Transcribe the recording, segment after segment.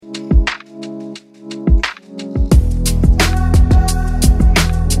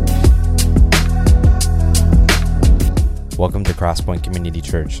Crosspoint Community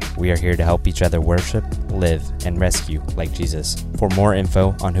Church. We are here to help each other worship, live, and rescue like Jesus. For more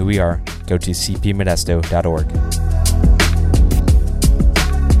info on who we are, go to cpmodesto.org.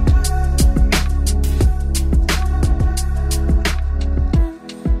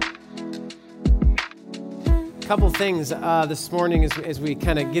 Couple things this morning as we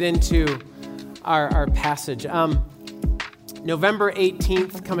kind of get into our passage. November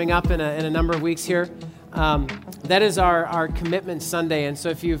 18th coming up in a number of weeks here. That is our Commitment Sunday, and so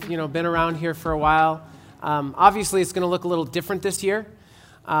if you've been around here for a while, obviously it's going to look a little different this year.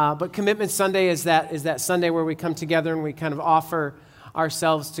 But Commitment Sunday is that Sunday where we come together and we kind of offer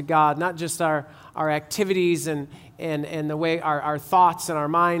ourselves to God, not just our activities and the way our thoughts and our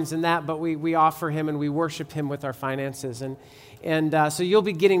minds and that, but we offer Him and we worship Him with our finances. And so you'll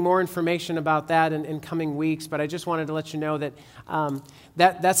be getting more information about that in coming weeks, but I just wanted to let you know that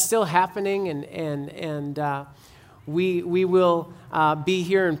that's still happening, and we will be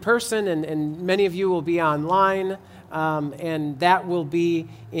here in person, and many of you will be online, and that will be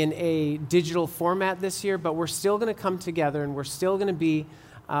in a digital format this year, but we're still going to come together, and we're still going to be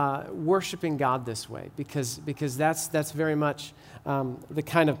worshiping God this way, because that's very much the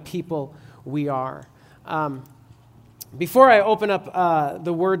kind of people we are. Before I open up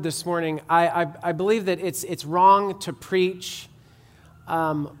the word this morning, I believe that it's wrong to preach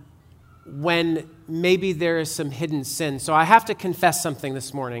when maybe there is some hidden sin. So I have to confess something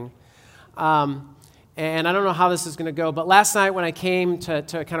this morning. And I don't know how this is going to go, but last night when I came to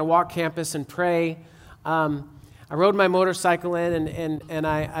kind of walk campus and pray, I rode my motorcycle in, and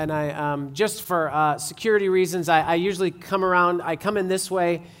I just for security reasons, I usually I come in this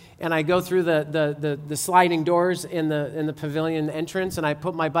way, and I go through the sliding doors in the pavilion entrance, and I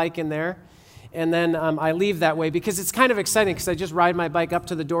put my bike in there, and then I leave that way because it's kind of exciting because I just ride my bike up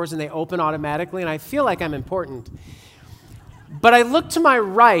to the doors and they open automatically, and I feel like I'm important. But I look to my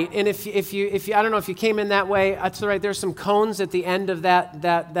right, and if you I don't know if you came in that way, to the right, there's some cones at the end of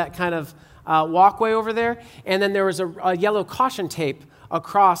that kind of walkway over there, and then there was a yellow caution tape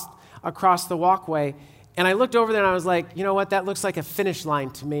across the walkway. And I looked over there and I was like, you know what, that looks like a finish line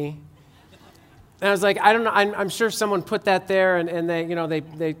to me. And I was like, I don't know, I'm sure someone put that there and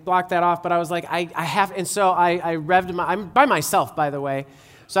they blocked that off, but I was like, I have, and so I revved I'm by myself, by the way.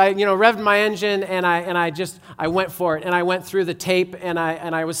 So I revved my engine and I went for it, and I went through the tape, and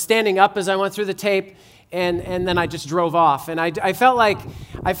I was standing up as I went through the tape, and then I just drove off. And I felt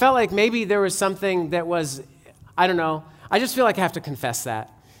like maybe there was something that was, I don't know, I just feel like I have to confess that,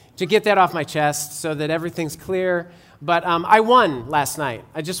 to get that off my chest so that everything's clear. But I won last night.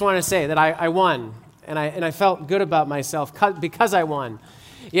 I just want to say that I won, and I felt good about myself because I won.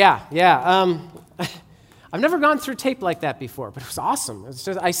 Yeah. I've never gone through tape like that before, but it was awesome. It's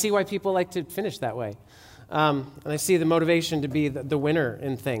just, I see why people like to finish that way, and I see the motivation to be the winner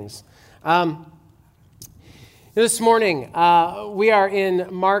in things. This morning, we are in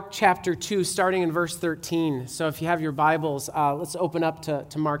Mark chapter 2, starting in verse 13. So if you have your Bibles, let's open up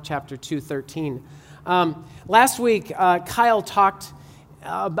to Mark chapter 2, 13. Last week, Kyle talked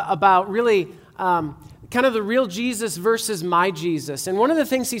about really kind of the real Jesus versus my Jesus. And one of the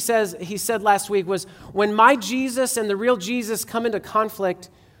things he said last week was, when my Jesus and the real Jesus come into conflict,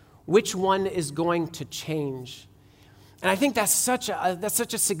 which one is going to change? And I think that's such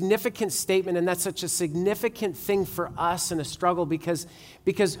a significant statement, and that's such a significant thing for us in a struggle, because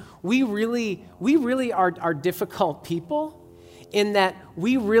we really are difficult people, in that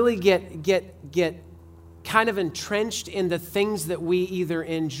we really get kind of entrenched in the things that we either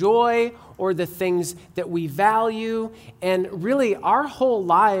enjoy or the things that we value. And really our whole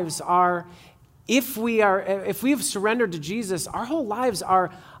lives are, if we have surrendered to Jesus, our whole lives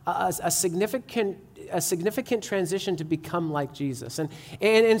are a significant transition to become like Jesus.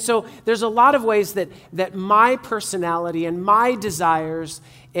 And so there's a lot of ways that my personality and my desires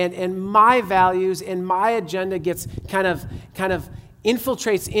and my values and my agenda gets kind of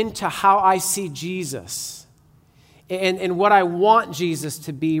infiltrates into how I see Jesus and what I want Jesus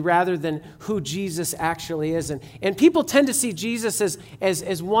to be, rather than who Jesus actually is. And people tend to see Jesus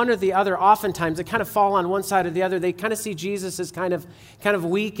as one or the other. Oftentimes they kind of fall on one side or the other. They kind of see Jesus as kind of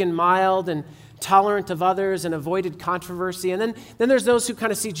weak and mild and tolerant of others and avoided controversy. And then there's those who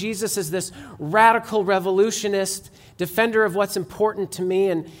kind of see Jesus as this radical revolutionist, defender of what's important to me.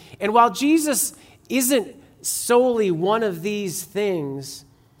 And while Jesus isn't solely one of these things,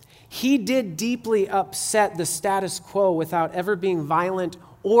 he did deeply upset the status quo without ever being violent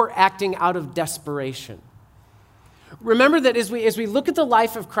or acting out of desperation. Remember that as we look at the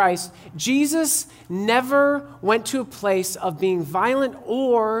life of Christ, Jesus never went to a place of being violent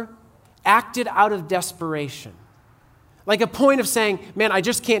or acted out of desperation. Like a point of saying, man, I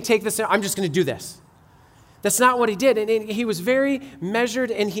just can't take this, I'm just going to do this. That's not what he did. And he was very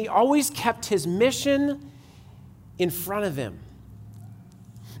measured, and he always kept his mission in front of him.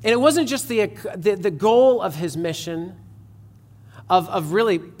 And it wasn't just the goal of his mission of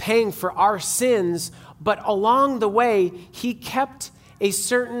really paying for our sins, but along the way, he kept a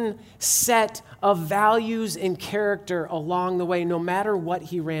certain set of values and character along the way, no matter what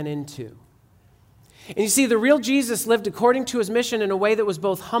he ran into. And you see, the real Jesus lived according to his mission in a way that was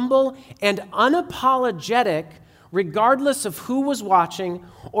both humble and unapologetic, regardless of who was watching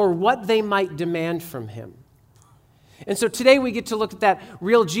or what they might demand from him. And so today we get to look at that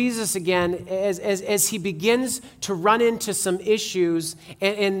real Jesus again as he begins to run into some issues,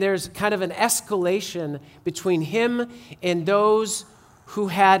 and there's kind of an escalation between him and those who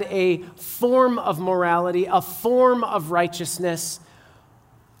had a form of morality, a form of righteousness,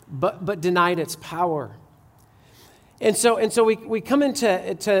 but denied its power. And so we come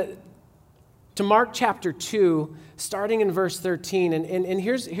into Mark chapter 2, starting in verse 13, and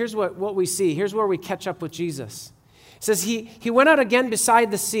here's what we see. Here's where we catch up with Jesus. It says, he went out again beside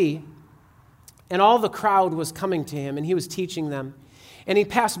the sea, and all the crowd was coming to him, and he was teaching them. And he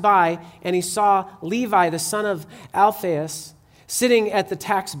passed by, and he saw Levi, the son of Alphaeus, sitting at the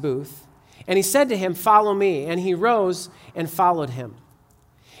tax booth. And he said to him, "Follow me." And he rose and followed him.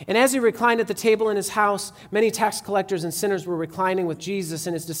 And as he reclined at the table in his house, many tax collectors and sinners were reclining with Jesus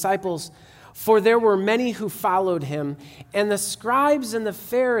and his disciples, for there were many who followed him. And the scribes and the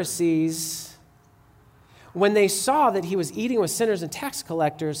Pharisees, when they saw that he was eating with sinners and tax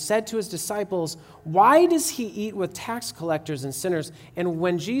collectors, said to his disciples, "Why does he eat with tax collectors and sinners?" And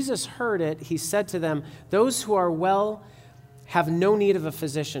when Jesus heard it, he said to them, "Those who are well have no need of a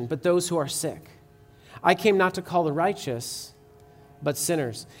physician, but those who are sick. I came not to call the righteous, but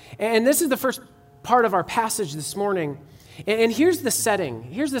sinners." And this is the first part of our passage this morning. And here's the setting.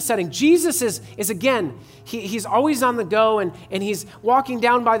 Jesus is again, he's always on the go, and he's walking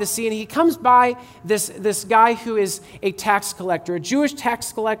down by the sea, and he comes by this guy who is a tax collector, a Jewish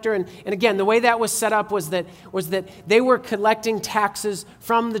tax collector. And again, the way that was set up was that they were collecting taxes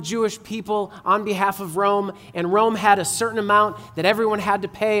from the Jewish people on behalf of Rome, and Rome had a certain amount that everyone had to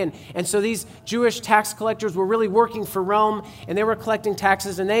pay. And so these Jewish tax collectors were really working for Rome, and they were collecting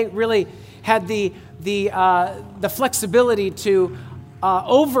taxes, and they really had the flexibility to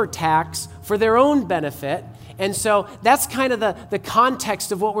overtax for their own benefit. And so that's kind of the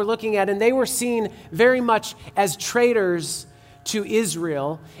context of what we're looking at. And they were seen very much as traitors to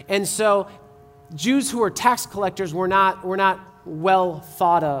Israel. And so Jews who were tax collectors were not well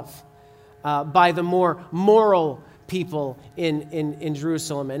thought of by the more moral people in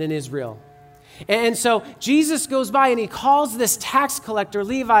Jerusalem and in Israel. And so Jesus goes by and he calls this tax collector,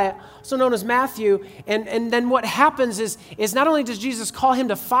 Levi, also known as Matthew, and then what happens is not only does Jesus call him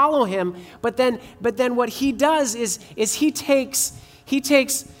to follow him, but then what he does is he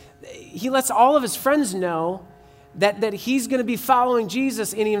lets all of his friends know that he's going to be following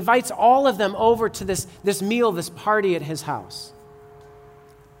Jesus, and he invites all of them over to this meal, this party at his house.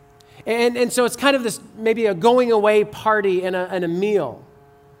 And so it's kind of this maybe a going away party and a meal.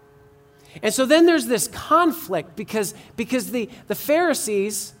 And so then there's this conflict because the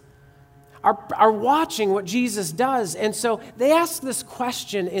Pharisees are watching what Jesus does. And so they ask this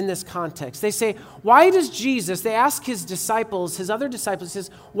question in this context. They say, why does Jesus, they ask his disciples, his other disciples, says,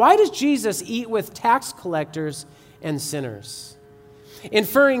 why does Jesus eat with tax collectors and sinners?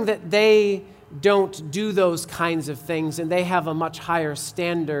 Inferring that they don't do those kinds of things and they have a much higher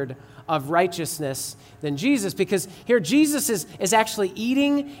standard of righteousness than Jesus, because here Jesus is actually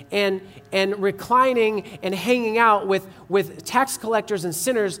eating and reclining and hanging out with tax collectors and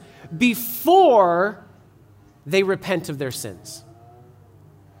sinners before they repent of their sins.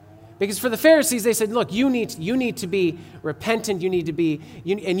 Because for the Pharisees, they said, look, you need to be repentant, you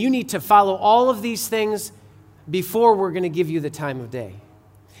need to follow all of these things before we're going to give you the time of day.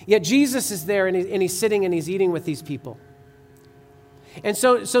 Yet Jesus is there and he's sitting and he's eating with these people. And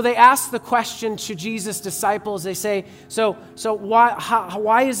so they ask the question to Jesus' disciples. They say, so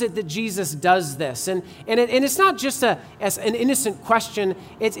why is it that Jesus does this? And it's not just as an innocent question.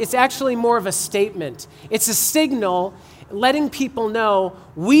 It's actually more of a statement. It's a signal letting people know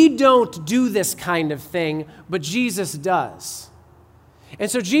we don't do this kind of thing, but Jesus does.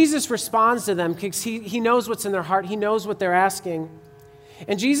 And so Jesus responds to them because he knows what's in their heart. He knows what they're asking.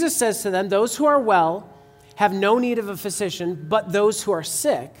 And Jesus says to them, those who are well have no need of a physician, but those who are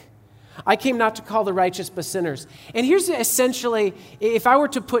sick. I came not to call the righteous, but sinners. And here's essentially, if I were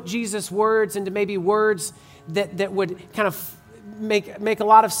to put Jesus' words into maybe words that would kind of make a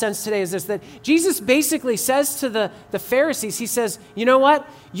lot of sense today is this, that Jesus basically says to the Pharisees, he says, you know what?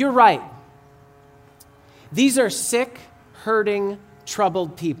 You're right. These are sick, hurting,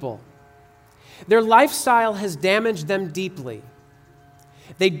 troubled people. Their lifestyle has damaged them deeply.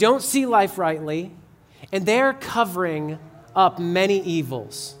 They don't see life rightly, and they are covering up many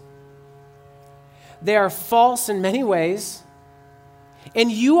evils. They are false in many ways,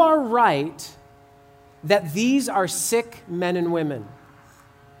 and you are right that these are sick men and women.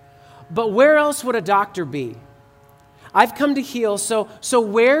 But where else would a doctor be? I've come to heal, so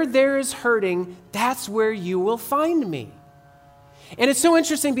where there is hurting, that's where you will find me. And it's so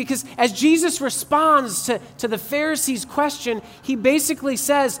interesting because as Jesus responds to the Pharisees' question, he basically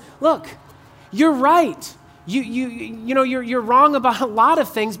says, look, you're right. You're wrong about a lot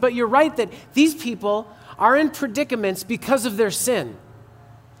of things, but you're right that these people are in predicaments because of their sin.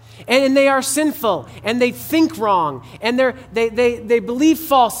 And they are sinful, and they think wrong, and they believe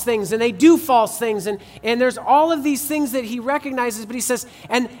false things, and they do false things, and there's all of these things that he recognizes, but he says,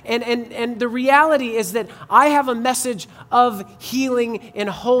 and the reality is that I have a message of healing and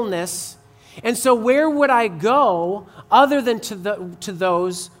wholeness, and so where would I go other than to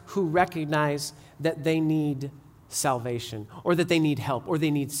those who recognize that they need salvation, or that they need help, or they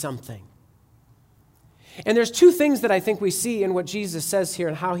need something? And there's two things that I think we see in what Jesus says here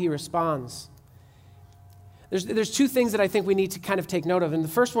and how he responds. There's two things that I think we need to kind of take note of. And the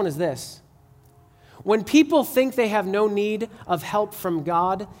first one is this. When people think they have no need of help from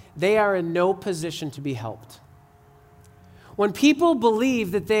God, they are in no position to be helped. When people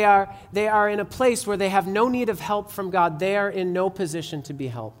believe that they are in a place where they have no need of help from God, they are in no position to be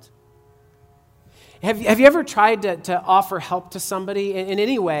helped. Have you ever tried to offer help to somebody in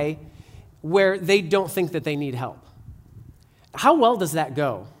any way where they don't think that they need help? How well does that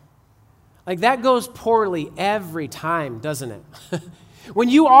go? Like, that goes poorly every time, doesn't it? When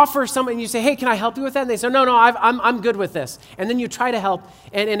you offer someone, you say, hey, can I help you with that? And they say, no, I'm good with this. And then you try to help,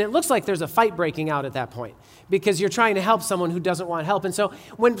 and it looks like there's a fight breaking out at that point because you're trying to help someone who doesn't want help. And so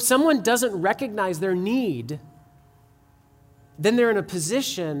when someone doesn't recognize their need, then they're in a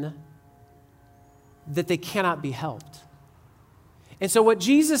position that they cannot be helped. And so what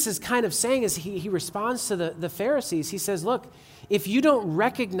Jesus is kind of saying is he responds to the Pharisees. He says, look, if you don't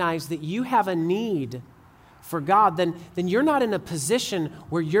recognize that you have a need for God, then you're not in a position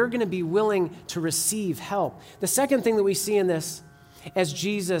where you're going to be willing to receive help. The second thing that we see in this, as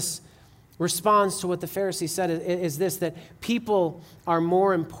Jesus responds to what the Pharisees said, is this, that people are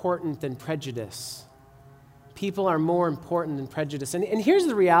more important than prejudice. People are more important than prejudice. And here's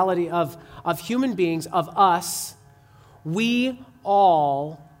the reality of human beings, of us. We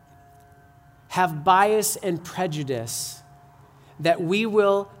all have bias and prejudice that we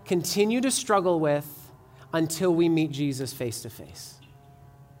will continue to struggle with until we meet Jesus face to face.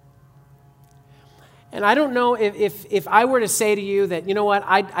 And I don't know if I were to say to you that, you know what,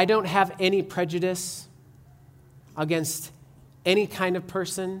 I don't have any prejudice against any kind of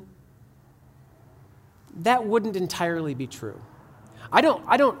person, that wouldn't entirely be true. I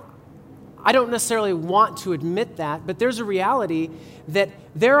don't necessarily want to admit that, but there's a reality that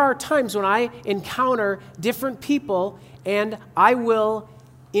there are times when I encounter different people and I will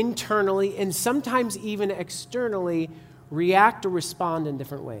internally and sometimes even externally react or respond in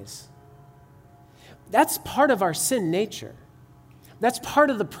different ways. That's part of our sin nature. That's part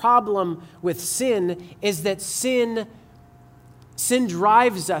of the problem with sin, is that sin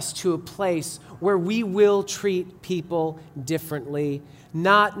drives us to a place where we will treat people differently,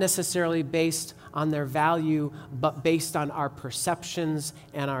 not necessarily based on their value, but based on our perceptions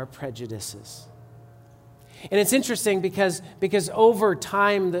and our prejudices. And it's interesting because over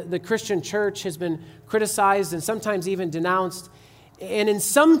time, the Christian church has been criticized and sometimes even denounced, and in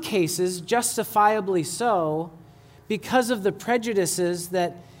some cases, justifiably so, because of the prejudices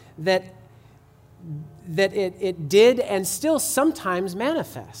that it did and still sometimes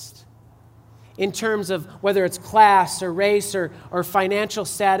manifest in terms of whether it's class or race or financial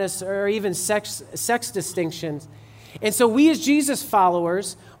status or even sex distinctions. And so we as Jesus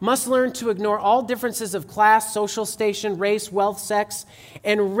followers must learn to ignore all differences of class, social station, race, wealth, sex,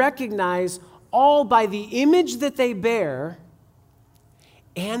 and recognize all by the image that they bear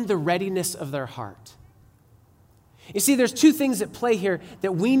and the readiness of their heart. You see, there's two things at play here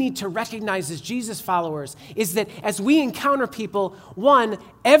that we need to recognize as Jesus followers, is that as we encounter people, one,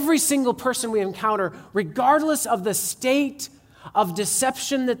 every single person we encounter, regardless of the state of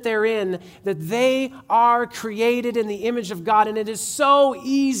deception that they're in, that they are created in the image of God. And it is so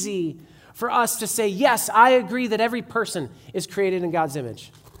easy for us to say, yes, I agree that every person is created in God's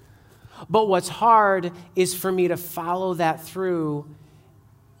image. But what's hard is for me to follow that through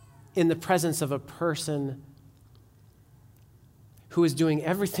in the presence of a person who is doing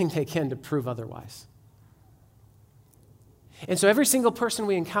everything they can to prove otherwise. And so every single person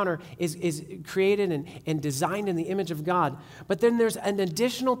we encounter is created and designed in the image of God. But then there's an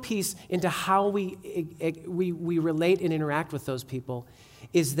additional piece into how we relate and interact with those people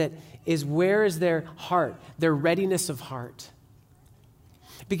is where is their heart, their readiness of heart.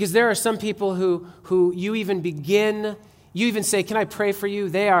 Because there are some people who you even say, can I pray for you?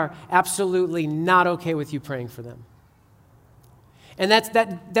 They are absolutely not okay with you praying for them. And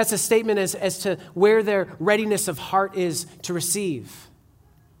that's a statement as to where their readiness of heart is to receive.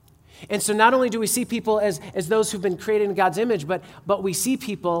 And so not only do we see people as those who've been created in God's image, but we see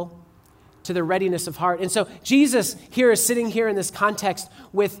people to their readiness of heart. And so Jesus here is sitting here in this context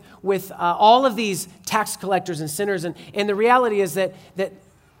with all of these tax collectors and sinners. And the reality is that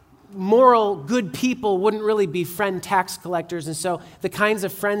moral, good people wouldn't really befriend tax collectors. And so the kinds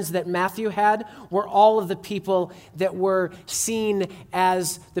of friends that Matthew had were all of the people that were seen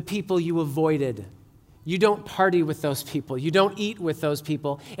as the people you avoided. You don't party with those people. You don't eat with those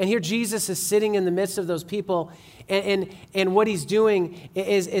people. And here Jesus is sitting in the midst of those people. And what he's doing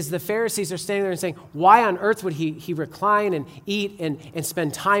is the Pharisees are standing there and saying, why on earth would he recline and eat and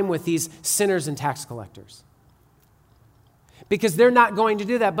spend time with these sinners and tax collectors? Because they're not going to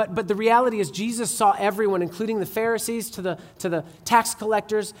do that. But the reality is Jesus saw everyone, including the Pharisees, to the tax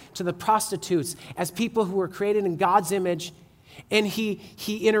collectors, to the prostitutes, as people who were created in God's image, and he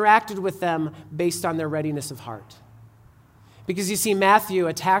interacted with them based on their readiness of heart. Because you see, Matthew,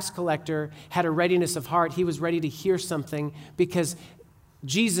 a tax collector, had a readiness of heart. He was ready to hear something because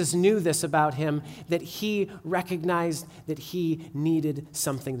Jesus knew this about him, that he recognized that he needed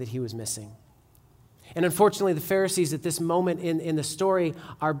something that he was missing. And unfortunately, the Pharisees at this moment in the story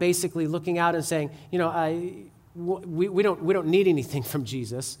are basically looking out and saying, we don't need anything from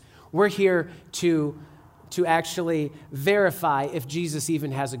Jesus. We're here to actually verify if Jesus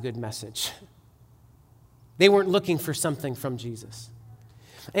even has a good message. They weren't looking for something from Jesus.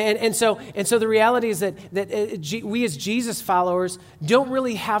 And so the reality is that we as Jesus followers don't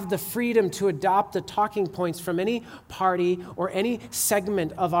really have the freedom to adopt the talking points from any party or any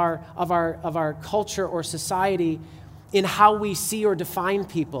segment of our culture or society in how we see or define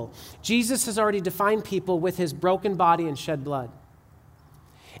people. Jesus has already defined people with his broken body and shed blood.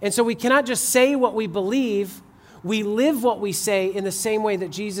 And so we cannot just say what we believe. We live what we say in the same way that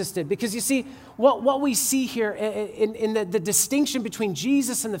Jesus did. Because you see, what we see here in the distinction between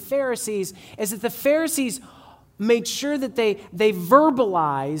Jesus and the Pharisees is that the Pharisees made sure that they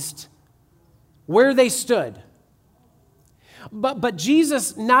verbalized where they stood. But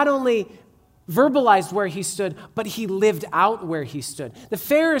Jesus not only verbalized where he stood, but he lived out where he stood. The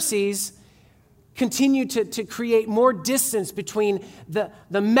Pharisees continue to create more distance between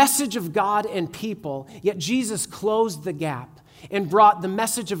the message of God and people, yet Jesus closed the gap and brought the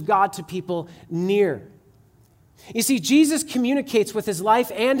message of God to people near. You see, Jesus communicates with his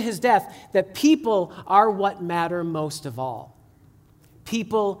life and his death that people are what matter most of all.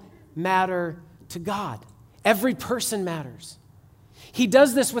 People matter to God. Every person matters. He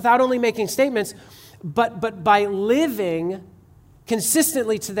does this without only making statements, but by living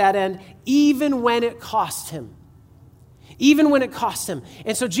consistently to that end, even when it cost him. Even when it cost him.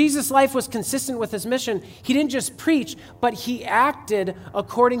 And so Jesus' life was consistent with his mission. He didn't just preach, but he acted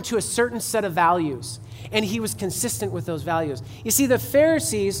according to a certain set of values. And he was consistent with those values. You see, the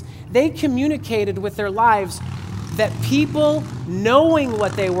Pharisees, they communicated with their lives that people knowing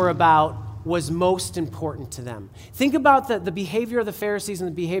what they were about was most important to them. Think about the behavior of the Pharisees and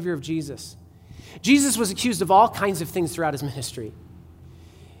the behavior of Jesus. Jesus was accused of all kinds of things throughout his ministry.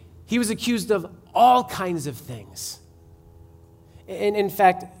 He was accused of all kinds of things. And in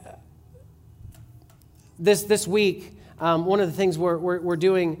fact, this week, one of the things we're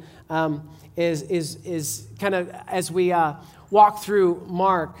doing is kind of as we walk through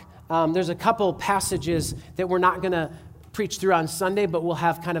Mark, there's a couple passages that we're not going to preach through on Sunday, but we'll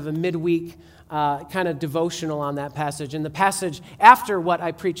have kind of a midweek kind of devotional on that passage. And the passage after what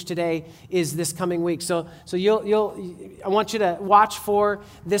I preach today is this coming week. So I want you to watch for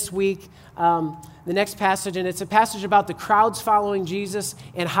this week the next passage, and it's a passage about the crowds following Jesus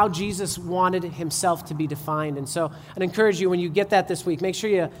and how Jesus wanted himself to be defined. And so I'd encourage you, when you get that this week, make sure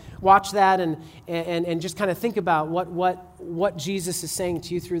you watch that and just kind of think about what Jesus is saying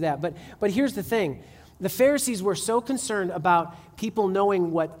to you through that. But here's the thing. The Pharisees were so concerned about people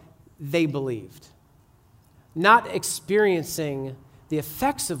knowing what they believed, not experiencing the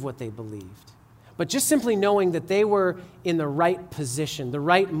effects of what they believed. but just simply knowing that they were in the right position, the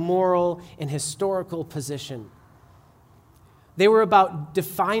right moral and historical position. They were about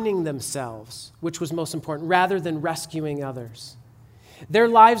defining themselves, which was most important, rather than rescuing others. Their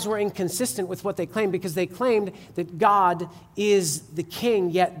lives were inconsistent with what they claimed because they claimed that God is the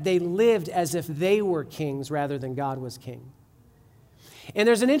king, yet they lived as if they were kings rather than God was king. And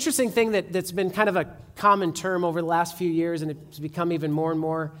there's an interesting thing that's been kind of a common term over the last few years, and it's become even more and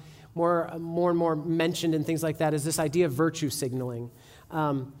more mentioned and things like that, is this idea of virtue signaling.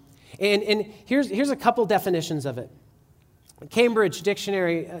 And here's a couple definitions of it. Cambridge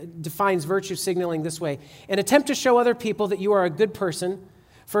Dictionary defines virtue signaling this way: an attempt to show other people that you are a good person,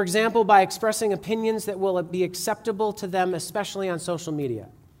 for example, by expressing opinions that will be acceptable to them, especially on social media.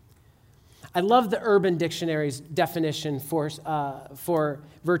 I love the Urban Dictionary's definition for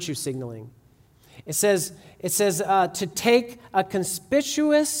virtue signaling. It says to take a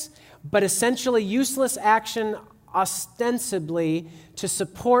conspicuous but essentially useless action ostensibly to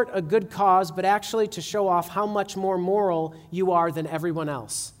support a good cause, but actually to show off how much more moral you are than everyone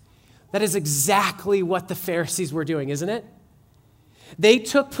else. That is exactly what the Pharisees were doing, isn't it? They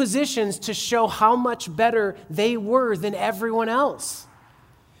took positions to show how much better they were than everyone else.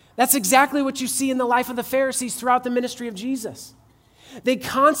 That's exactly what you see in the life of the Pharisees throughout the ministry of Jesus. They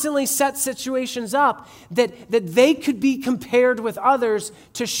constantly set situations up that they could be compared with others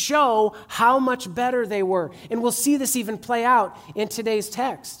to show how much better they were. And we'll see this even play out in today's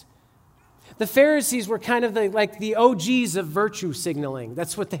text. The Pharisees were kind of like the OGs of virtue signaling.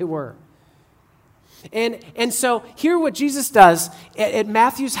 That's what they were. And so here what Jesus does at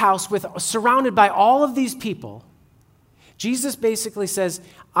Matthew's house, surrounded by all of these people, Jesus basically says,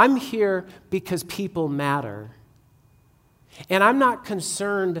 I'm here because people matter. And I'm not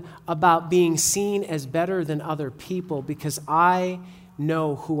concerned about being seen as better than other people because I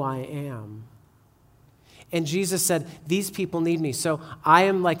know who I am. And Jesus said, these people need me. So I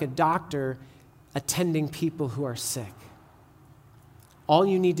am like a doctor attending people who are sick. All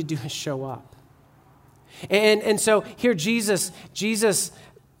you need to do is show up. And so here Jesus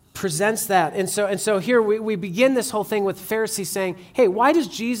presents that. And so here we begin this whole thing with Pharisees saying, hey, why does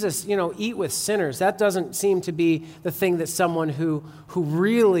Jesus, eat with sinners? That doesn't seem to be the thing that someone who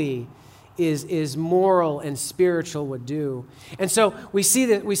really is moral and spiritual would do. And so we see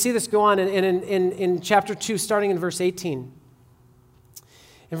this go on in chapter 2, starting in verse 18.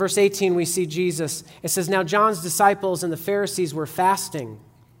 In verse 18, we see Jesus. It says, now John's disciples and the Pharisees were fasting.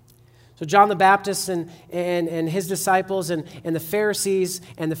 So John the Baptist and his disciples and the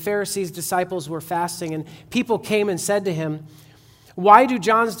Pharisees disciples were fasting. And people came and said to him, why do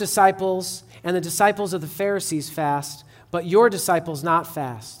John's disciples and the disciples of the Pharisees fast, but your disciples not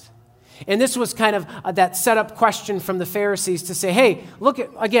fast? And this was kind of that set-up question from the Pharisees to say, hey, look at,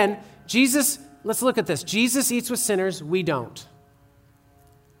 again, Jesus, let's look at this. Jesus eats with sinners, we don't.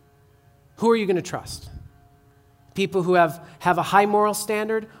 Who are you going to trust? People who have a high moral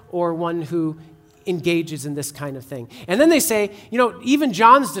standard or one who engages in this kind of thing? And then they say, even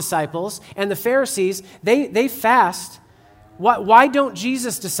John's disciples and the Pharisees, they fast. Why don't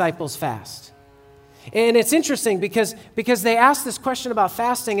Jesus' disciples fast? And it's interesting because they ask this question about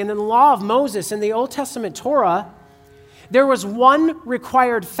fasting, and in the law of Moses, in the Old Testament Torah, there was one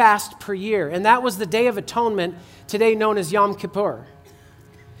required fast per year, and that was the Day of Atonement, today known as Yom Kippur.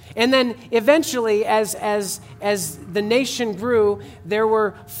 And then eventually, as the nation grew, there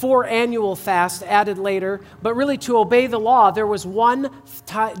were 4 annual fasts added later. But really, to obey the law, there was one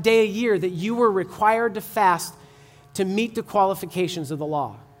day a year that you were required to fast to meet the qualifications of the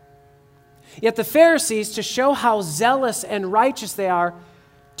law. Yet the Pharisees, to show how zealous and righteous they are,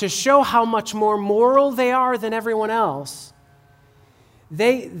 to show how much more moral they are than everyone else,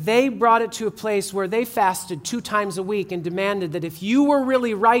 They brought it to a place where they fasted 2 times a week and demanded that if you were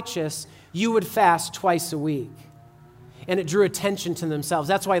really righteous, you would fast twice a week. And it drew attention to themselves.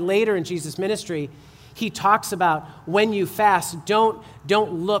 That's why later in Jesus' ministry, he talks about when you fast, don't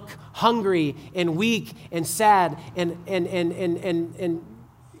look hungry and weak and sad and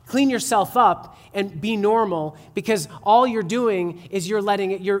clean yourself up and be normal, because all you're doing is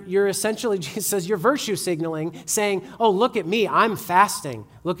you're essentially, Jesus says, you're virtue signaling, saying, oh, look at me, I'm fasting.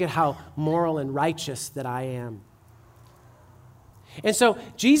 Look at how moral and righteous that I am. And so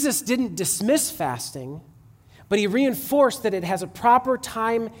Jesus didn't dismiss fasting, but he reinforced that it has a proper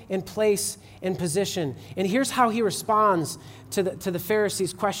time and place and position. And here's how he responds to the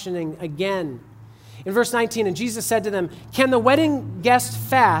Pharisees' questioning again. In verse 19, and Jesus said to them, can the wedding guests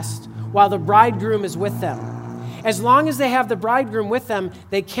fast while the bridegroom is with them? As long as they have the bridegroom with them,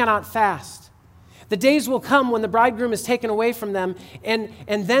 they cannot fast. The days will come when the bridegroom is taken away from them, and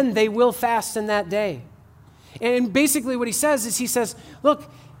then they will fast in that day. And basically what he says, look,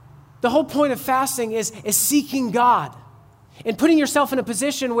 the whole point of fasting is seeking God and putting yourself in a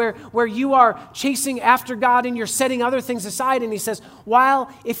position where you are chasing after God and you're setting other things aside. And he says, while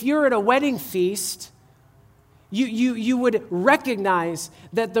if you're at a wedding feast, you would recognize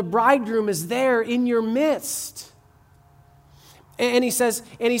that the bridegroom is there in your midst. And he says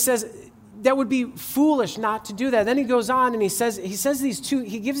that would be foolish not to do that. Then he goes on and he gives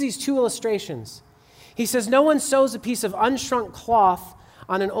these two illustrations. He says, no one sews a piece of unshrunk cloth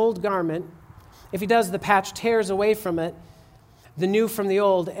on an old garment. If he does, the patch tears away from it, the new from the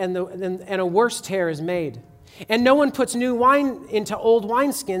old, and a worse tear is made. And no one puts new wine into old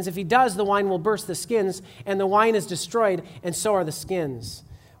wineskins. If he does, the wine will burst the skins, and the wine is destroyed, and so are the skins.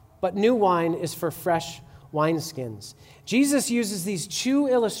 But new wine is for fresh wineskins. Jesus uses these two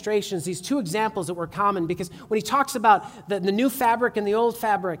illustrations, these two examples that were common, because when he talks about the new fabric and the old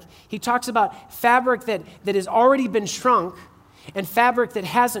fabric, he talks about fabric that has already been shrunk and fabric that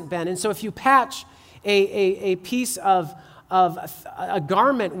hasn't been. And so if you patch a piece of a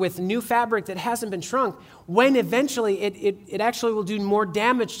garment with new fabric that hasn't been shrunk, when eventually it actually will do more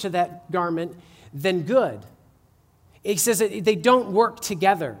damage to that garment than good. He says that they don't work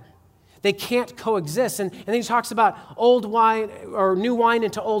together. They can't coexist. And then he talks about old wine or new wine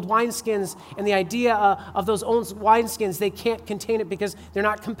into old wineskins, and the idea of those old wineskins, they can't contain it because they're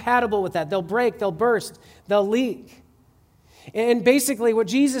not compatible with that. They'll break, they'll burst, they'll leak. And basically what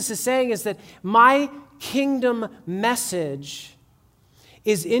Jesus is saying is that my kingdom message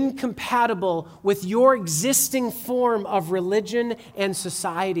is incompatible with your existing form of religion and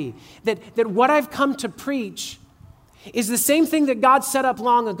society. That what I've come to preach is the same thing that God set up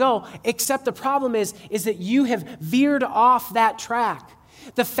long ago, except the problem is that you have veered off that track.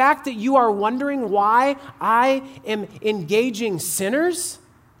 The fact that you are wondering why I am engaging sinners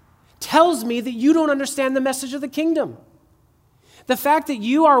tells me that you don't understand the message of the kingdom. The fact that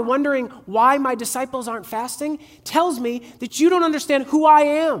you are wondering why my disciples aren't fasting tells me that you don't understand who I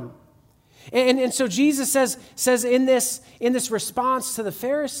am. And so Jesus says in this response to the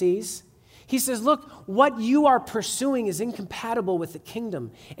Pharisees, he says, look, what you are pursuing is incompatible with the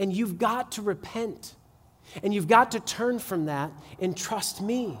kingdom, and you've got to repent, and you've got to turn from that and trust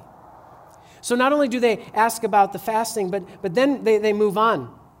me. So not only do they ask about the fasting, but then they move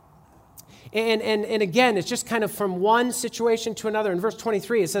on. And again, it's just kind of from one situation to another. In verse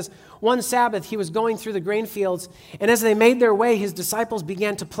 23, it says, one Sabbath he was going through the grain fields, and as they made their way, his disciples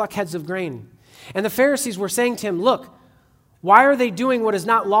began to pluck heads of grain. And the Pharisees were saying to him, look, why are they doing what is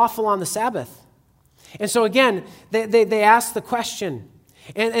not lawful on the Sabbath? And so again, they ask the question,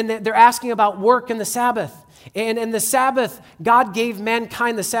 and they're asking about work in the Sabbath. And the Sabbath, God gave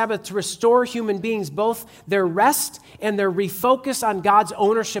mankind the Sabbath to restore human beings, both their rest and their refocus on God's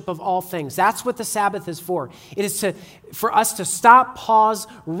ownership of all things. That's what the Sabbath is for. It is for us to stop, pause,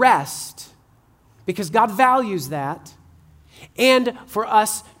 rest, because God values that, and for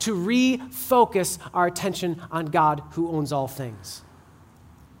us to refocus our attention on God who owns all things.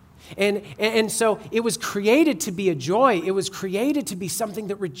 And so it was created to be a joy. It was created to be something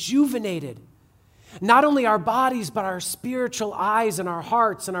that rejuvenated not only our bodies, but our spiritual eyes and our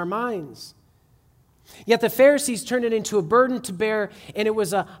hearts and our minds. Yet the Pharisees turned it into a burden to bear, and it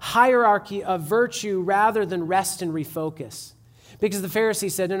was a hierarchy of virtue rather than rest and refocus. Because the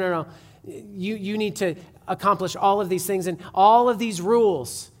Pharisees said, no, you need to accomplish all of these things and all of these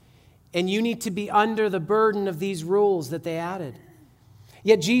rules, and you need to be under the burden of these rules that they added.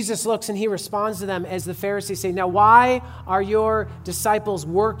 Yet Jesus looks and he responds to them as the Pharisees say, now why are your disciples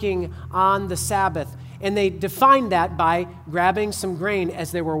working on the Sabbath? And they defined that by grabbing some grain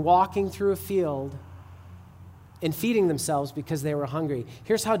as they were walking through a field and feeding themselves because they were hungry.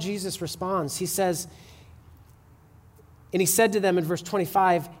 Here's how Jesus responds. He says, and he said to them in verse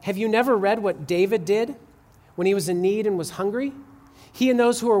 25, have you never read what David did when he was in need and was hungry? He and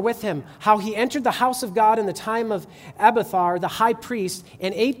those who were with him, how he entered the house of God in the time of Abiathar, the high priest,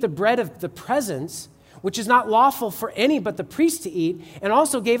 and ate the bread of the presence, which is not lawful for any but the priest to eat, and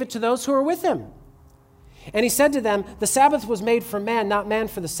also gave it to those who were with him. And he said to them, the Sabbath was made for man, not man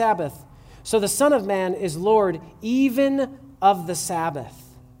for the Sabbath. So the Son of Man is Lord even of the Sabbath.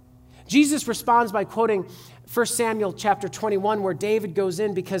 Jesus responds by quoting 1 Samuel chapter 21, where David goes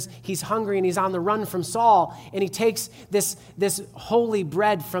in because he's hungry and he's on the run from Saul, and he takes this holy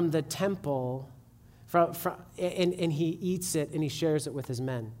bread from the temple and he eats it and he shares it with his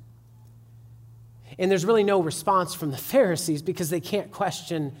men. And there's really no response from the Pharisees because they can't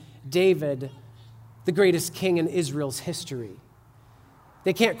question David, the greatest king in Israel's history.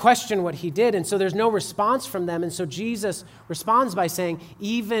 They can't question what he did, and so there's no response from them. And so Jesus responds by saying,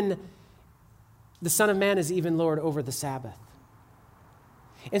 even the Son of Man is even Lord over the Sabbath.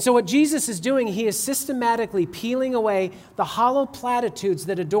 And so what Jesus is doing, he is systematically peeling away the hollow platitudes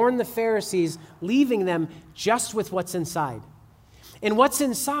that adorn the Pharisees, leaving them just with what's inside. And what's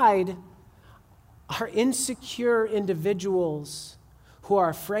inside are insecure individuals who are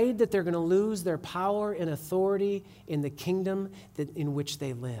afraid that they're going to lose their power and authority in the kingdom in which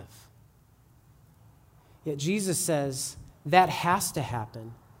they live. Yet Jesus says that has to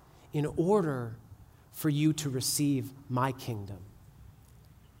happen in order for you to receive my kingdom.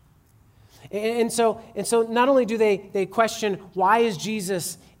 And so not only do they question, why is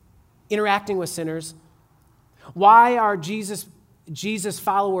Jesus interacting with sinners? Why are Jesus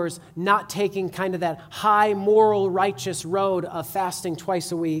followers not taking kind of that high moral righteous road of fasting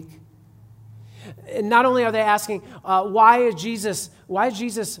twice a week? And not only are they asking, why is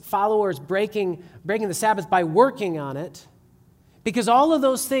Jesus followers breaking the Sabbath by working on it? Because all of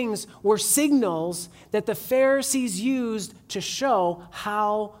those things were signals that the Pharisees used to show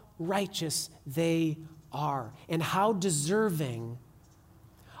how righteous they are and how deserving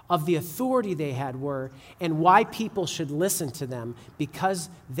of the authority they had were, and why people should listen to them, because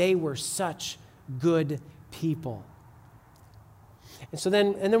they were such good people. And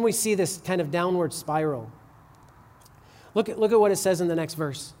then we see this kind of downward spiral. Look at what it says in the next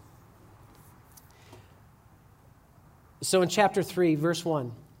verse. So in chapter 3, verse 1,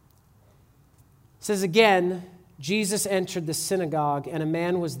 it says, again, Jesus entered the synagogue, and a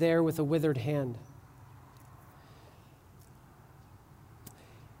man was there with a withered hand.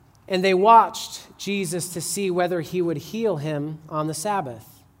 And they watched Jesus to see whether he would heal him on the Sabbath.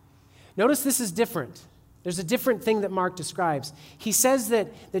 Notice this is different. There's a different thing that Mark describes. He says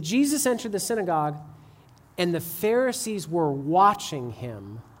that Jesus entered the synagogue, and the Pharisees were watching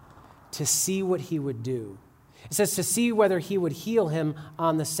him to see what he would do. It says to see whether he would heal him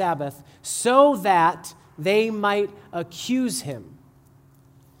on the Sabbath, so that they might accuse him.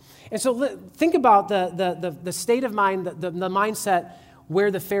 And so think about the state of mind, the mindset where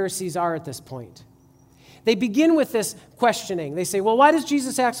the Pharisees are at this point. They begin with this questioning. They say, well, why does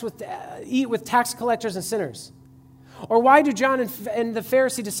Jesus eat with tax collectors and sinners? Or why do John and the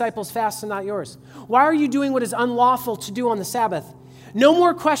Pharisee disciples fast and not yours? Why are you doing what is unlawful to do on the Sabbath? No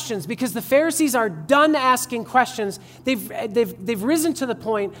more questions, because the Pharisees are done asking questions. They've risen to the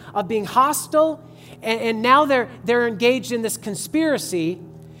point of being hostile, and now they're engaged in this conspiracy.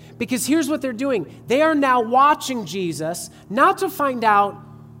 Because here's what they're doing. They are now watching Jesus, not to find out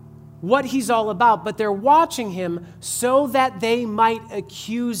what he's all about, but they're watching him so that they might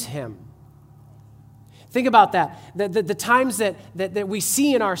accuse him. Think about that. The times that we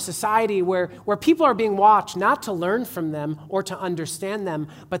see in our society where people are being watched, not to learn from them or to understand them,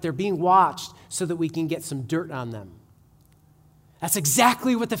 but they're being watched so that we can get some dirt on them. That's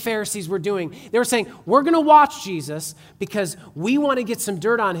exactly what the Pharisees were doing. They were saying, we're going to watch Jesus because we want to get some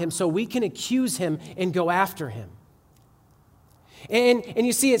dirt on him so we can accuse him and go after him. And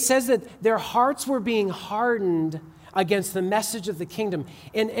you see, it says that their hearts were being hardened against the message of the kingdom.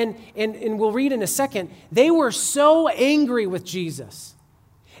 And we'll read in a second, they were so angry with Jesus.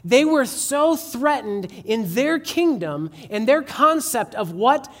 They were so threatened in their kingdom and their concept of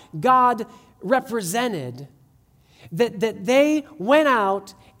what God represented that they went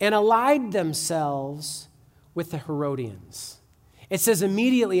out and allied themselves with the Herodians. It says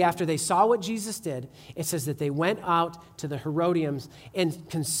immediately after they saw what Jesus did, it says that they went out to the Herodians and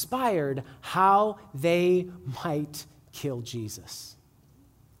conspired how they might kill Jesus.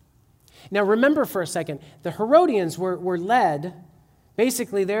 Now remember for a second, the Herodians were led,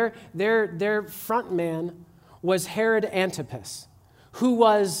 basically their front man was Herod Antipas, who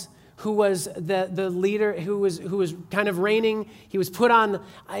was the leader, who was kind of reigning. He was put on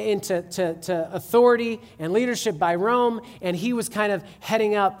into authority and leadership by Rome, and he was kind of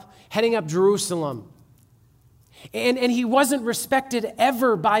heading up Jerusalem. And he wasn't respected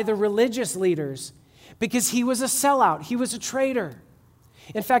ever by the religious leaders because he was a sellout. He was a traitor.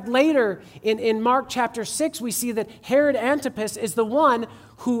 In fact, later in Mark chapter 6, we see that Herod Antipas is the one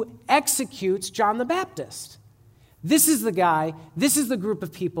who executes John the Baptist. This is the guy, this is the group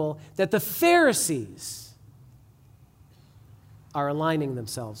of people that the Pharisees are aligning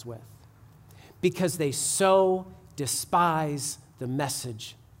themselves with because they so despise the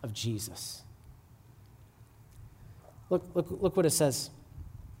message of Jesus. Look what it says.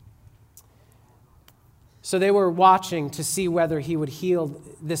 So they were watching to see whether he would heal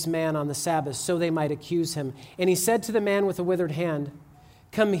this man on the Sabbath so they might accuse him. And he said to the man with the withered hand,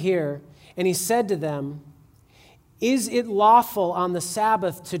 "Come here." And he said to them, Is it lawful on the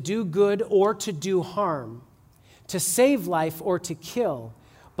Sabbath to do good or to do harm, to save life or to kill?"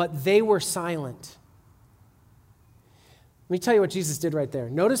 But they were silent. Let me tell you what Jesus did right there.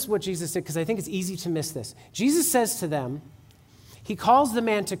 Notice what Jesus did, because I think it's easy to miss this. Jesus says to them, he calls the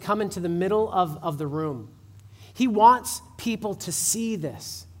man to come into the middle of the room. He wants people to see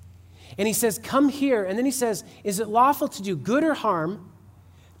this. And he says, "Come here." And then he says, "Is it lawful to do good or harm,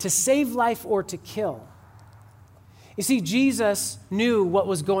 to save life or to kill?" You see, Jesus knew what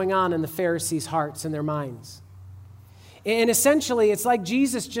was going on in the Pharisees' hearts and their minds. And essentially, it's like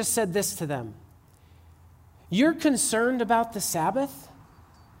Jesus just said this to them. You're concerned about the Sabbath?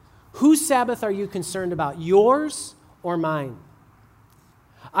 Whose Sabbath are you concerned about, yours or mine?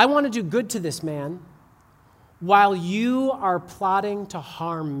 I want to do good to this man while you are plotting to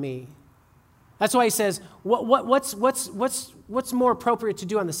harm me. That's why he says, what's more appropriate to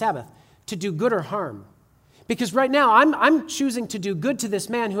do on the Sabbath? To do good or harm? Because right now, I'm choosing to do good to this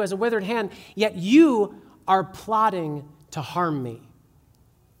man who has a withered hand, yet you are plotting to harm me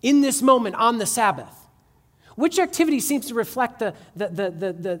in this moment on the Sabbath. Which activity seems to reflect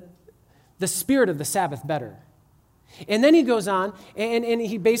the spirit of the Sabbath better? And then he goes on, and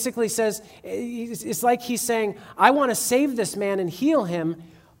he basically says, it's like he's saying, I want to save this man and heal him,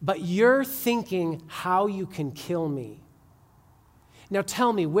 but you're thinking how you can kill me. Now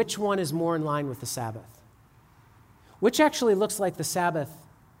tell me, which one is more in line with the Sabbath? Which actually looks like the Sabbath,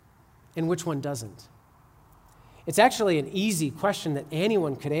 and which one doesn't? It's actually an easy question that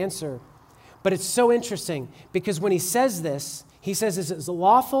anyone could answer, but it's so interesting because when he says this, he says, is it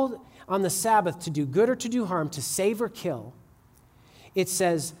lawful on the Sabbath to do good or to do harm, to save or kill? It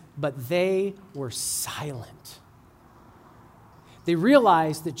says, but they were silent. They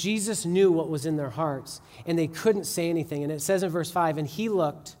realized that Jesus knew what was in their hearts, and they couldn't say anything. And it says in verse 5, and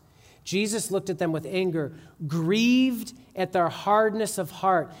Jesus looked at them with anger, grieved at their hardness of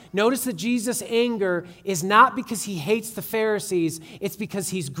heart. Notice that Jesus' anger is not because he hates the Pharisees, it's because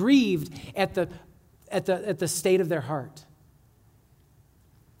he's grieved at the state of their heart.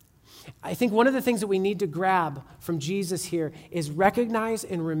 I think one of the things that we need to grab from Jesus here is recognize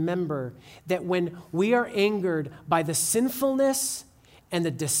and remember that when we are angered by the sinfulness and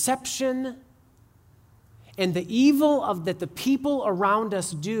the deception and the evil that the people around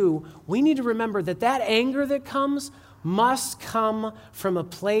us do, we need to remember that that anger that comes must come from a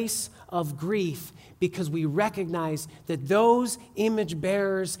place of grief, because we recognize that those image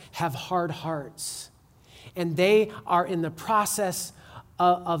bearers have hard hearts and they are in the process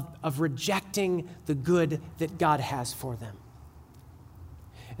of rejecting the good that God has for them.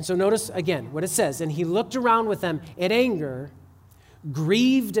 And so notice again what it says, and he looked around with them in anger,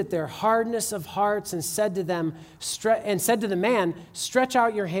 grieved at their hardness of hearts, and said to the man, stretch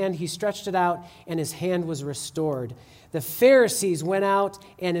out your hand. He stretched it out, and his hand was restored. The Pharisees went out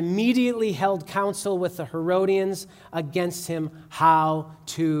and immediately held counsel with the Herodians against him, how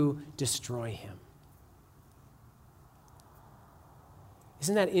to destroy him.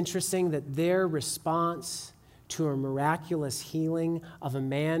 Isn't that interesting that their response to a miraculous healing of a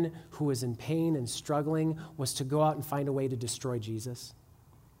man who was in pain and struggling was to go out and find a way to destroy Jesus?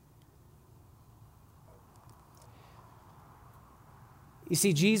 You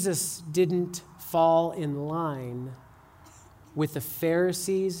see, Jesus didn't fall in line with the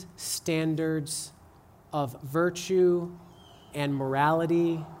Pharisees' standards of virtue and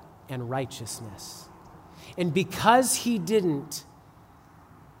morality and righteousness. And because he didn't,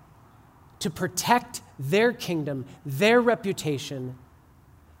 to protect their kingdom, their reputation,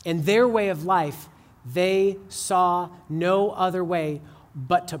 and their way of life, they saw no other way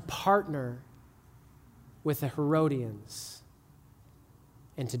but to partner with the Herodians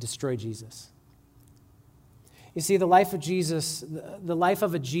and to destroy Jesus. You see, the life of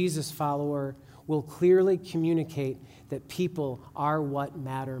a Jesus follower will clearly communicate that people are what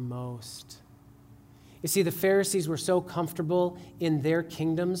matter most. You see, the Pharisees were so comfortable in their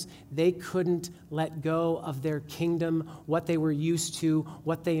kingdoms, they couldn't let go of their kingdom, what they were used to,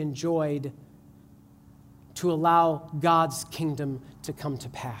 what they enjoyed, to allow God's kingdom to come to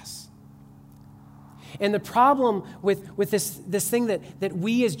pass. And the problem with this thing that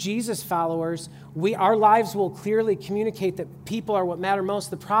we as Jesus followers, our lives will clearly communicate that people are what matter most.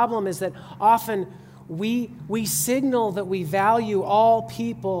 The problem is that often we signal that we value all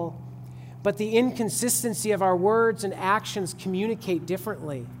people, but the inconsistency of our words and actions communicate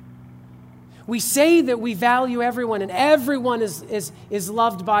differently. We say that we value everyone, and everyone is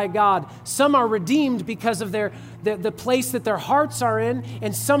loved by God. Some are redeemed because of the place that their hearts are in,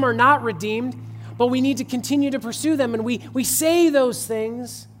 and some are not redeemed, but we need to continue to pursue them. And we say those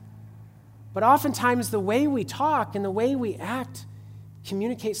things, But oftentimes the way we talk and the way we act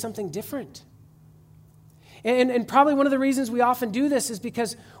communicate something different. And probably one of the reasons we often do this is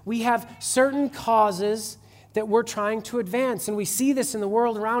because we have certain causes that we're trying to advance. And we see this in the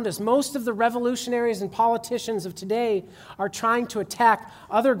world around us. Most of the revolutionaries and politicians of today are trying to attack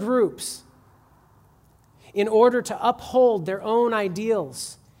other groups in order to uphold their own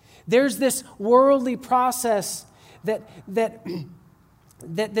ideals. There's this worldly process that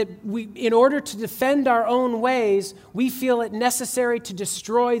we, in order to defend our own ways, we feel it necessary to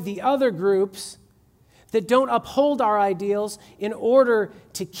destroy the other groups that don't uphold our ideals in order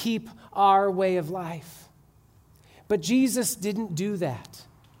to keep our way of life. But Jesus didn't do that.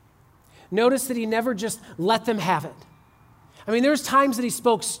 Notice that he never just let them have it. I mean, there's times that he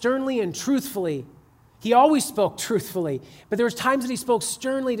spoke sternly and truthfully. He always spoke truthfully, but there was times that he spoke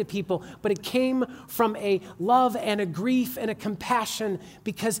sternly to people, but it came from a love and a grief and a compassion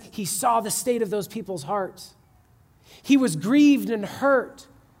because he saw the state of those people's hearts. He was grieved and hurt.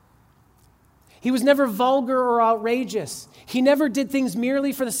 He was never vulgar or outrageous. He never did things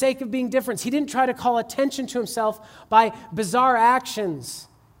merely for the sake of being different. He didn't try to call attention to himself by bizarre actions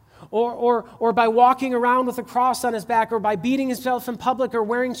or by walking around with a cross on his back or by beating himself in public or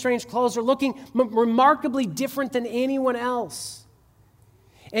wearing strange clothes or looking remarkably different than anyone else.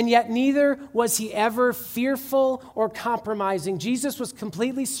 And yet neither was he ever fearful or compromising. Jesus was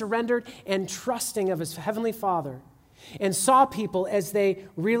completely surrendered and trusting of his heavenly Father, and saw people as they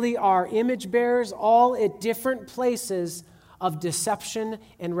really are, image bearers, all at different places of deception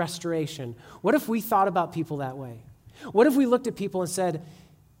and restoration. What if we thought about people that way? What if we looked at people and said,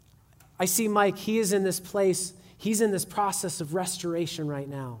 I see Mike, he is in this place, he's in this process of restoration right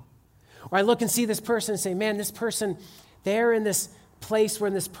now. Or I look and see this person and say, man, this person, they're in this place, we're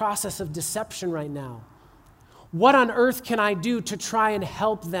in this process of deception right now. What on earth can I do to try and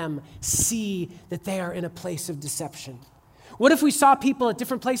help them see that they are in a place of deception? What if we saw people at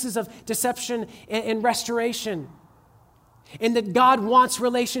different places of deception and restoration, and that God wants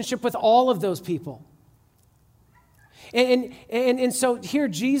relationship with all of those people? And so here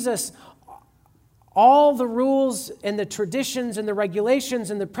Jesus, all the rules and the traditions and the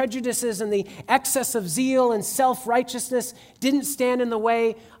regulations and the prejudices and the excess of zeal and self-righteousness didn't stand in the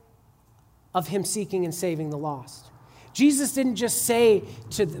way of him seeking and saving the lost. Jesus didn't just say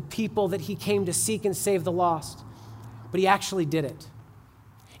to the people that he came to seek and save the lost, but he actually did it.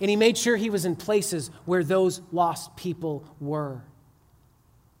 And he made sure he was in places where those lost people were.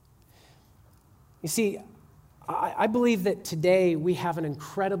 You see, I believe that today we have an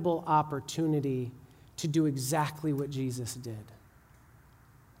incredible opportunity to do exactly what Jesus did.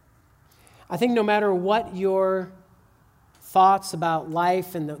 I think no matter what your thoughts about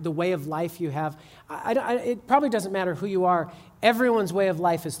life and the way of life you have, it probably doesn't matter who you are. Everyone's way of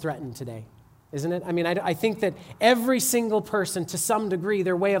life is threatened today, isn't it? I mean, I think that every single person, to some degree,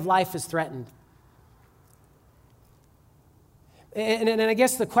 their way of life is threatened. And I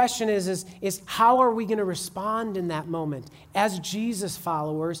guess the question is how are we going to respond in that moment? As Jesus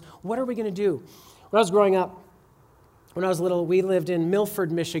followers, what are we going to do? When I was growing up, when I was little, we lived in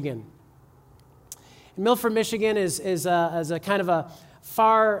Milford, Michigan. And Milford, Michigan is a kind of a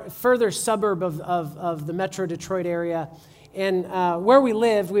further suburb of the metro Detroit area. And where we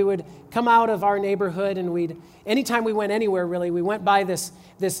lived, we would come out of our neighborhood, and anytime we went anywhere really, we went by this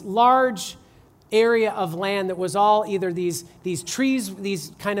large area of land that was all either these trees,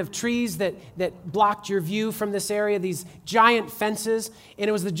 these kind of trees that blocked your view from this area, these giant fences, and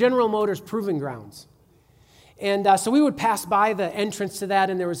it was the General Motors Proving Grounds. And so we would pass by the entrance to that,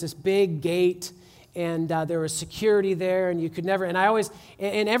 and there was this big gate, and there was security there, and you could never, and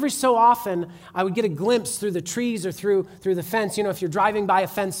every so often, I would get a glimpse through the trees or through the fence. You know, if you're driving by a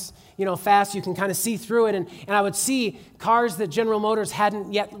fence, fast, you can kind of see through it, and I would see cars that General Motors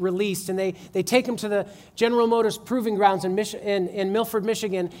hadn't yet released, and they take them to the General Motors Proving Grounds in Milford,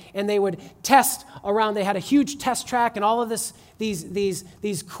 Michigan, and they would test around. They had a huge test track and all of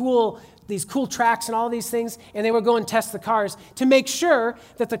these cool tracks and all of these things, and they would go and test the cars to make sure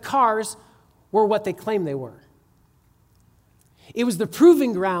that the cars were what they claimed they were. It was the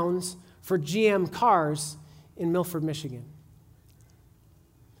proving grounds for GM cars in Milford, Michigan.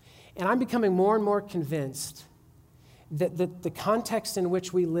 And I'm becoming more and more convinced that the context in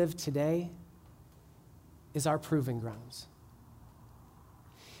which we live today is our proving grounds.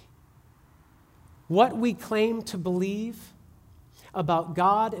 What we claim to believe about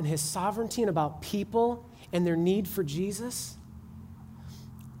God and his sovereignty and about people and their need for Jesus,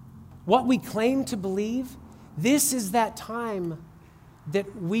 what we claim to believe, this is that time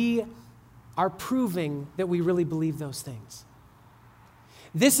that we are proving that we really believe those things.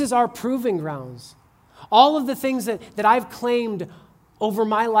 This is our proving grounds. All of the things that I've claimed over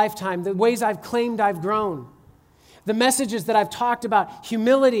my lifetime, the ways I've claimed I've grown, the messages that I've talked about,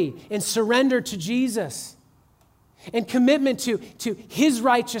 humility and surrender to Jesus, and commitment to His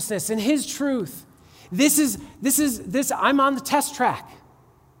righteousness and His truth. I'm on the test track.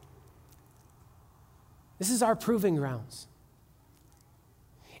 This is our proving grounds.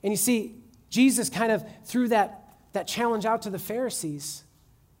 And you see, Jesus kind of threw that challenge out to the Pharisees,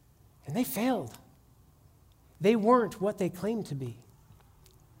 and they failed. They weren't what they claimed to be.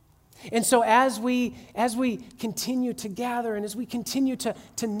 And so as we continue to gather and as we continue to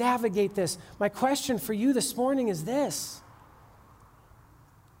navigate this, my question for you this morning is this: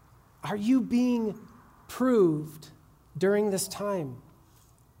 are you being proved during this time?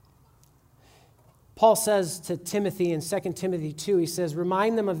 Paul says to Timothy in 2 Timothy 2, he says,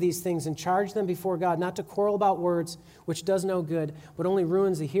 "Remind them of these things and charge them before God not to quarrel about words, which does no good, but only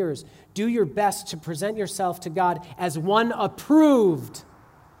ruins the hearers. Do your best to present yourself to God as one approved,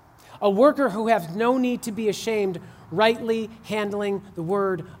 a worker who has no need to be ashamed, rightly handling the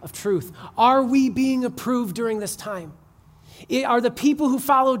word of truth." Are we being approved during this time? Are the people who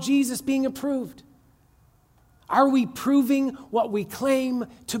follow Jesus being approved? Are we proving what we claim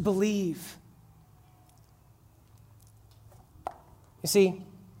to believe? You see,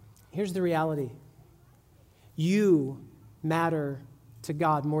 here's the reality. You matter to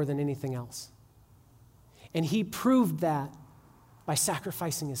God more than anything else. And He proved that by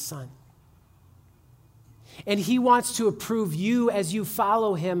sacrificing His Son. And He wants to approve you as you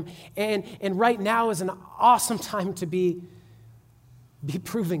follow Him. And right now is an awesome time to be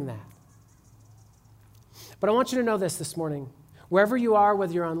proving that. But I want you to know this morning. Wherever you are,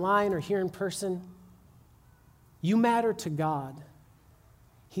 whether you're online or here in person, you matter to God.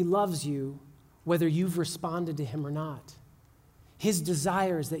 He loves you whether you've responded to Him or not. His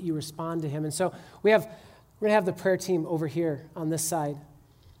desire is that you respond to Him. And so we're going to have the prayer team over here on this side.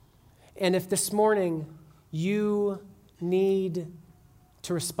 And if this morning you need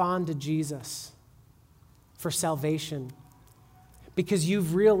to respond to Jesus for salvation because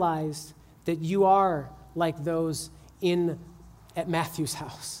you've realized that you are like those at Matthew's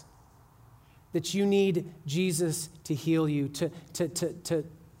house, that you need Jesus to heal you, to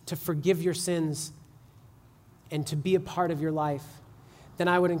forgive your sins, and to be a part of your life, then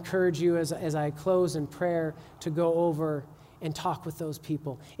I would encourage you as I close in prayer to go over and talk with those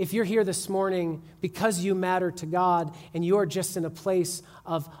people. If you're here this morning because you matter to God and you're just in a place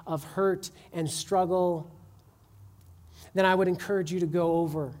of hurt and struggle, then I would encourage you to go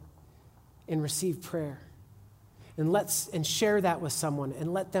over and receive prayer. And share that with someone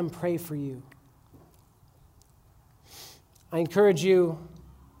and let them pray for you. I encourage you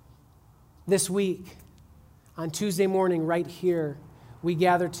this week, on Tuesday morning right here, we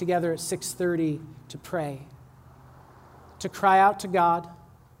gather together at 6:30 to pray, to cry out to God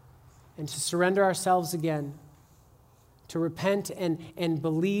and to surrender ourselves again, to repent and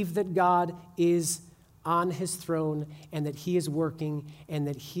believe that God is on His throne and that He is working and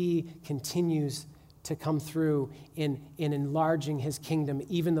that He continues to come through in enlarging His kingdom,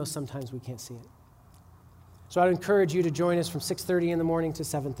 even though sometimes we can't see it. So I'd encourage you to join us from 6:30 in the morning to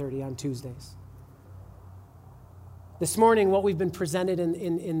 7:30 on Tuesdays. This morning, what we've been presented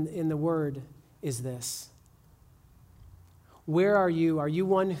in the Word is this. Where are you? Are you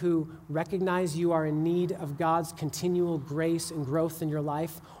one who recognizes you are in need of God's continual grace and growth in your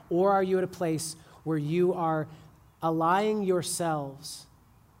life? Or are you at a place where you are allying yourselves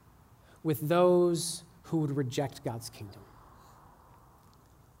with those who would reject God's kingdom?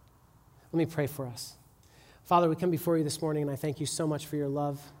 Let me pray for us. Father, we come before you this morning, and I thank you so much for your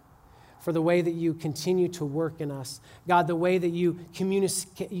love, for the way that you continue to work in us. God, the way that you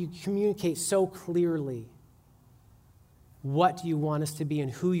communicate so clearly what you want us to be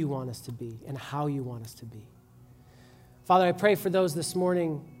and who you want us to be and how you want us to be. Father, I pray for those this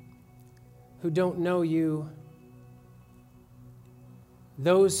morning who don't know you,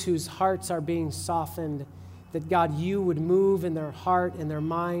 those whose hearts are being softened, that God, you would move in their heart and their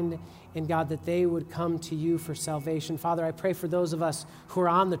mind, and God, that they would come to you for salvation. Father, I pray for those of us who are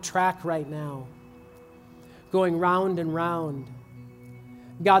on the track right now, going round and round.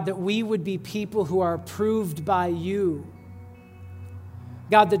 God, that we would be people who are approved by you.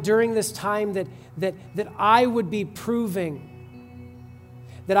 God, that during this time that I would be proving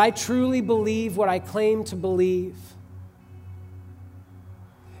that I truly believe what I claim to believe,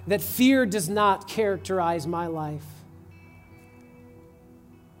 that fear does not characterize my life,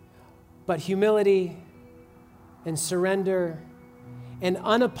 but humility and surrender and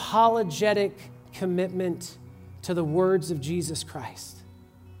unapologetic commitment to the words of Jesus Christ.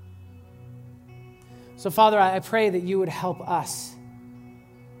 So, Father, I pray that you would help us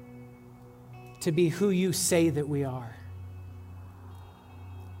to be who you say that we are.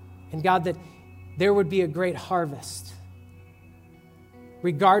 And God, that there would be a great harvest,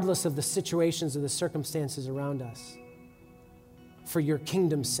 regardless of the situations or the circumstances around us, for your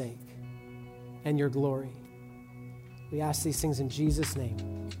kingdom's sake and your glory. We ask these things in Jesus'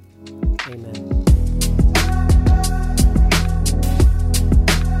 name. Amen.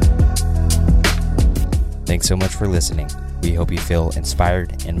 Thanks so much for listening. We hope you feel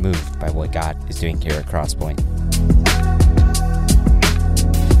inspired and moved by what God is doing here at Crosspoint.